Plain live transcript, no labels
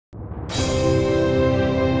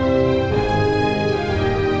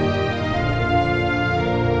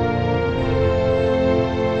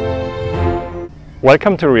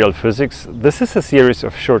Welcome to Real Physics. This is a series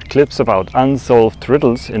of short clips about unsolved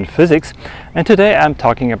riddles in physics, and today I'm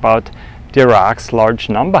talking about Dirac's large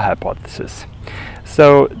number hypothesis.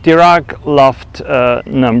 So Dirac loved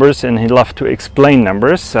numbers, and he loved to explain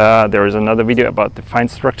numbers. There is another video about the fine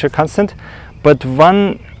structure constant, but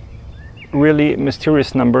one really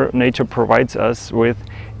mysterious number nature provides us with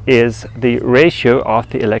is the ratio of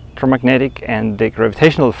the electromagnetic and the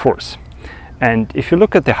gravitational force. And if you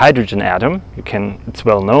look at the hydrogen atom, it's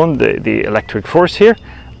well known, the electric force here,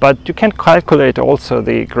 but you can calculate also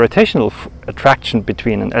the gravitational attraction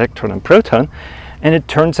between an electron and proton, and it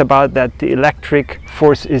turns out that the electric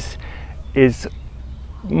force is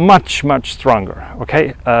much stronger.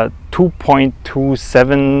 Okay,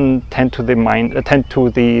 2.27 10 to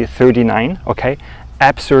the 39. Okay,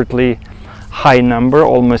 absurdly high number,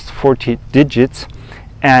 almost 40 digits.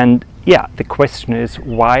 And yeah, the question is,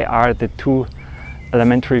 why are the two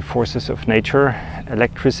elementary forces of nature,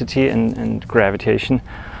 electricity and gravitation,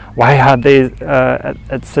 why are they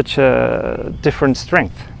at such a different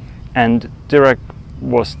strength? And Dirac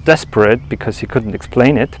was desperate because he couldn't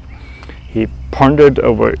explain it. He pondered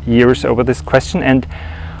over years over this question, and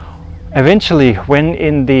eventually, when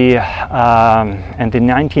in the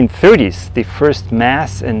 1930s the first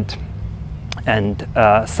mass and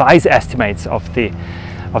size estimates of the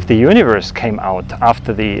universe came out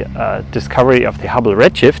after the discovery of the Hubble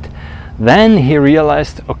redshift, then he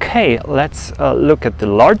realized, okay, let's look at the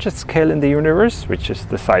largest scale in the universe, which is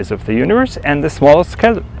the size of the universe, and the smallest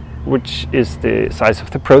scale, which is the size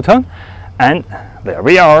of the proton. And there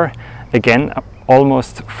we are, again,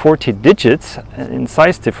 almost 40 digits in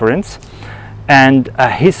size difference. And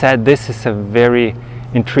he said this is a very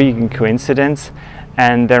intriguing coincidence,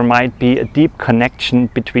 and there might be a deep connection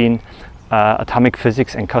between atomic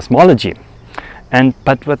physics and cosmology.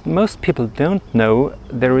 But what most people don't know,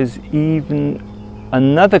 there is even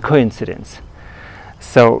another coincidence.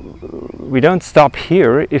 So we don't stop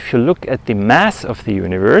here. If you look at the mass of the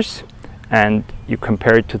universe and you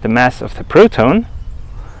compare it to the mass of the proton,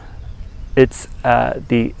 it's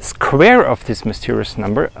the square of this mysterious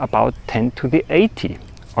number, about 10 to the 80.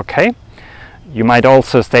 Okay, you might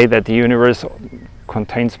also say that the universe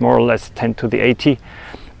contains more or less 10 to the 80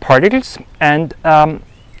 particles, and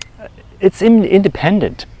it's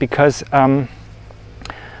independent because the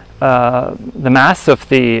mass of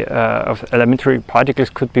the elementary particles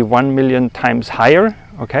could be 1 million times higher.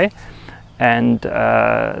 Okay, and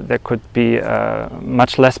there could be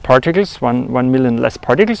much less particles, 1 million less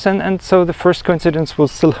particles, and so the first coincidence will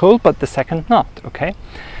still hold, but the second not. Okay,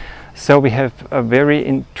 so we have a very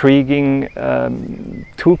intriguing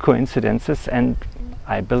two coincidences, and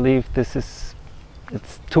I believe it's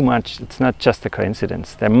too much. It's not just a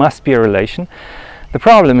coincidence. There must be a relation. The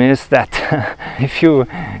problem is that if you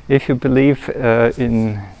believe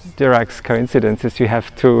in Dirac's coincidences, you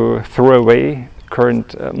have to throw away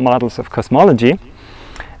current models of cosmology,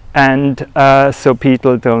 and so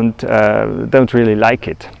people don't really like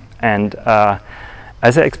it. And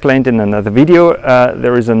as I explained in another video,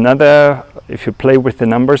 there is another. If you play with the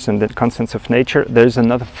numbers and the constants of nature, there is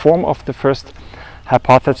another form of the first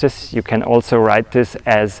hypothesis. You can also write this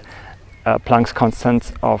as Planck's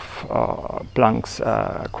constant of Planck's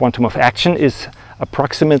quantum of action is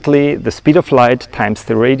approximately the speed of light times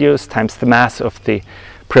the radius times the mass of the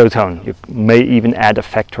proton. You may even add a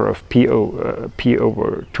factor of p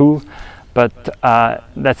over 2, but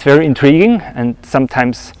that's very intriguing, and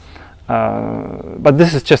sometimes but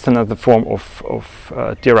this is just another form of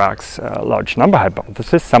Dirac's large number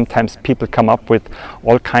hypothesis. Sometimes people come up with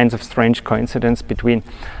all kinds of strange coincidences between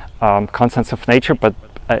constants of nature, but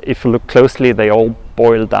if you look closely, they all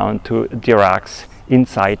boil down to Dirac's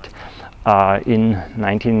insight in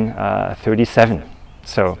 1937.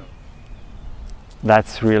 So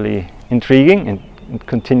that's really intriguing, and it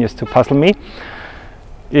continues to puzzle me.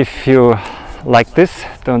 If you like this,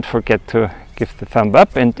 don't forget to give the thumb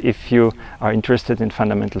up, and if you are interested in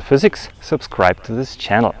fundamental physics, subscribe to this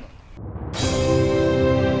channel.